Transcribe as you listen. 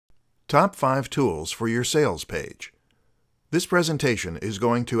Top 5 Tools for Your Sales Page. This presentation is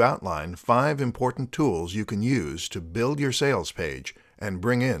going to outline 5 important tools you can use to build your sales page and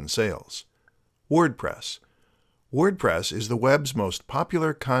bring in sales. WordPress. WordPress is the web's most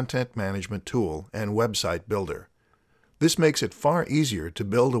popular content management tool and website builder. This makes it far easier to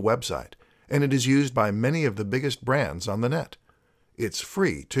build a website, and it is used by many of the biggest brands on the net. It's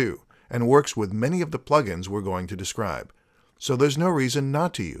free, too, and works with many of the plugins we're going to describe, so there's no reason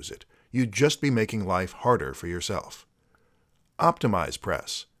not to use it. You'd just be making life harder for yourself.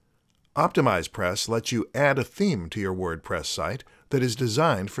 OptimizePress. OptimizePress lets you add a theme to your WordPress site that is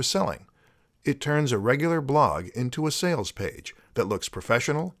designed for selling. It turns a regular blog into a sales page that looks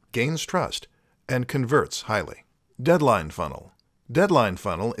professional, gains trust, and converts highly. Deadline Funnel. Deadline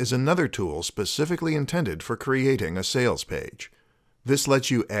Funnel is another tool specifically intended for creating a sales page. This lets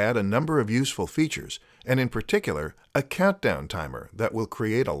you add a number of useful features, and in particular, a countdown timer that will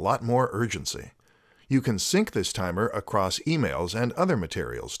create a lot more urgency. You can sync this timer across emails and other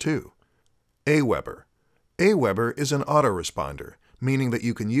materials too. Aweber. Aweber is an autoresponder, meaning that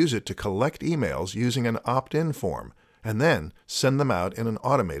you can use it to collect emails using an opt-in form and then send them out in an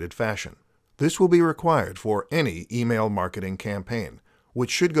automated fashion. This will be required for any email marketing campaign,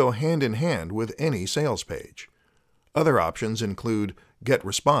 which should go hand in hand with any sales page. Other options include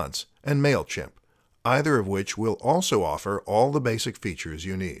GetResponse and MailChimp, either of which will also offer all the basic features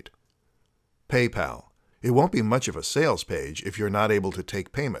you need. PayPal. It won't be much of a sales page if you're not able to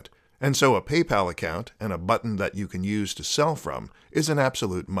take payment, and so a PayPal account and a button that you can use to sell from is an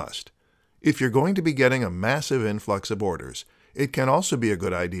absolute must. If you're going to be getting a massive influx of orders, it can also be a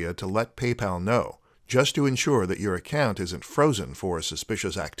good idea to let PayPal know, just to ensure that your account isn't frozen for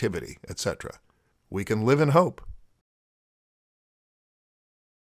suspicious activity, etc. We can live in hope.